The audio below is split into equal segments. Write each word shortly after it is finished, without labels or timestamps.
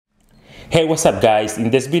Hey, what's up guys? In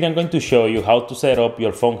this video I'm going to show you how to set up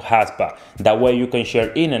your phone hotspot. That way you can share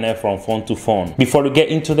internet from phone to phone. Before we get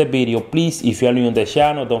into the video, please, if you're new on the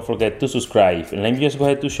channel, don't forget to subscribe. And let me just go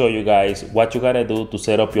ahead to show you guys what you gotta do to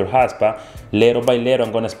set up your hotspot. Little by little,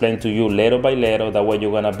 I'm gonna explain to you little by little. That way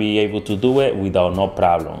you're gonna be able to do it without no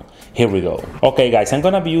problem. Here we go. Okay guys, I'm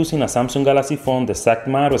gonna be using a Samsung Galaxy phone. The exact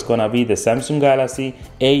model is gonna be the Samsung Galaxy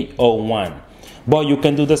A01. But you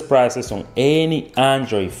can do this process on any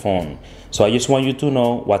Android phone. So I just want you to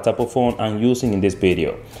know what type of phone I'm using in this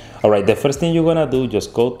video. Alright, the first thing you're gonna do,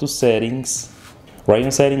 just go to settings. Right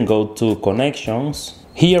in settings, go to connections.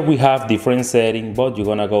 Here we have different settings, but you're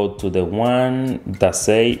gonna go to the one that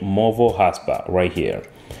say mobile hotspot right here.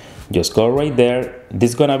 Just go right there.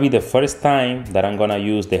 This is gonna be the first time that I'm gonna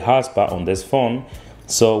use the hotspot on this phone.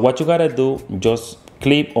 So what you gotta do, just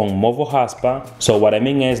click on mobile hotspot. So what I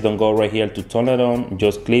mean is, don't go right here to turn it on,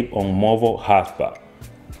 just click on mobile hotspot.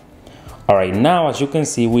 Alright, now as you can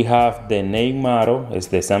see, we have the name model, it's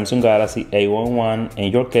the Samsung Galaxy A11. In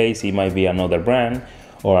your case, it might be another brand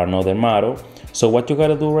or another model. So what you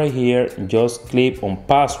gotta do right here, just click on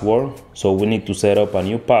password. So we need to set up a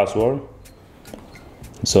new password.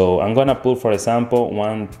 So I'm gonna put, for example,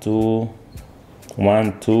 1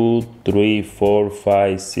 2 3 4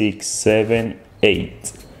 5 6 7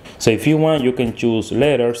 8. So if you want, you can choose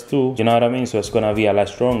letters too, you know what I mean? So it's gonna be a lot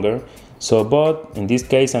stronger. So, but in this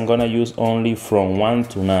case, I'm gonna use only from 1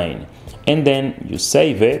 to 9. And then you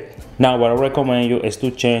save it. Now, what I recommend you is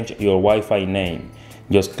to change your Wi-Fi name.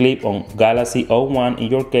 Just click on Galaxy O1.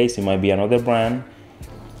 In your case, it might be another brand.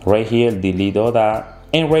 Right here, delete all that.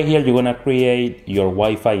 And right here, you're gonna create your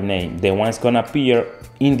Wi-Fi name. The one's gonna appear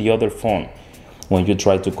in the other phone when you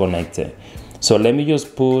try to connect it. So let me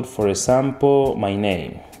just put, for example, my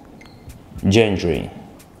name, Gendry.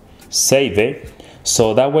 Save it.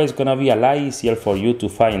 So that way it's gonna be a lot easier for you to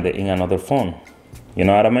find it in another phone. You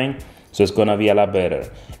know what I mean? So it's gonna be a lot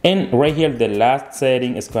better. And right here, the last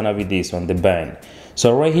setting is gonna be this one, the band.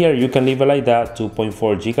 So right here, you can leave it like that,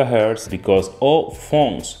 2.4 gigahertz, because all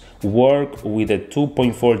phones work with the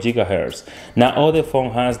 2.4 gigahertz. Now all the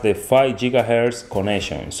phone has the 5 gigahertz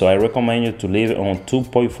connection. So I recommend you to leave it on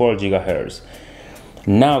 2.4 gigahertz.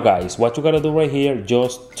 Now guys, what you gotta do right here,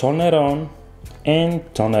 just turn it on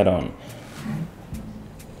and turn it on.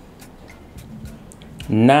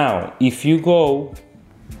 Now, if you go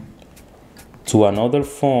to another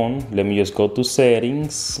phone, let me just go to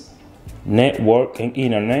settings, network and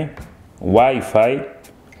internet, Wi-Fi.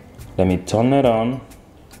 Let me turn it on.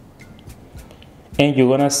 And you're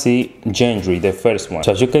gonna see Gendry, the first one.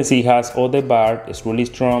 So as you can see, it has all the bar. It's really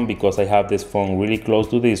strong because I have this phone really close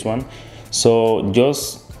to this one. So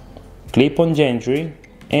just click on Gendry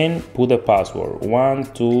and put the password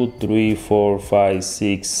 1 2 3 4 5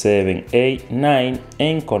 6 7 8 9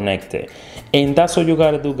 and connect it. And that's all you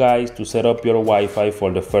gotta do guys to set up your Wi-Fi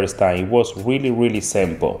for the first time. It was really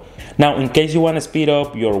simple. Now in case you want to speed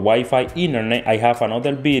up your Wi-Fi internet, I have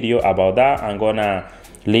another video about that. I'm gonna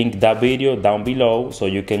link that video down below so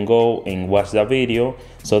you can go and watch that video.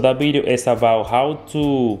 So that video is about how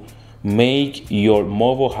to make your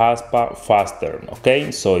mobile hotspot faster.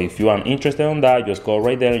 Okay, so if you are interested in that, just go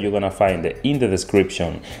right there and you're gonna find it in the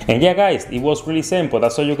description. And yeah guys, it was really simple.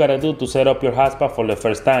 That's all you gotta do to set up your hotspot for the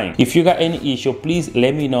first time. If you got any issue, please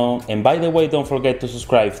let me know. And by the way, don't forget to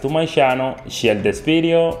subscribe to my channel, share this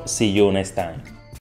video. See you next time.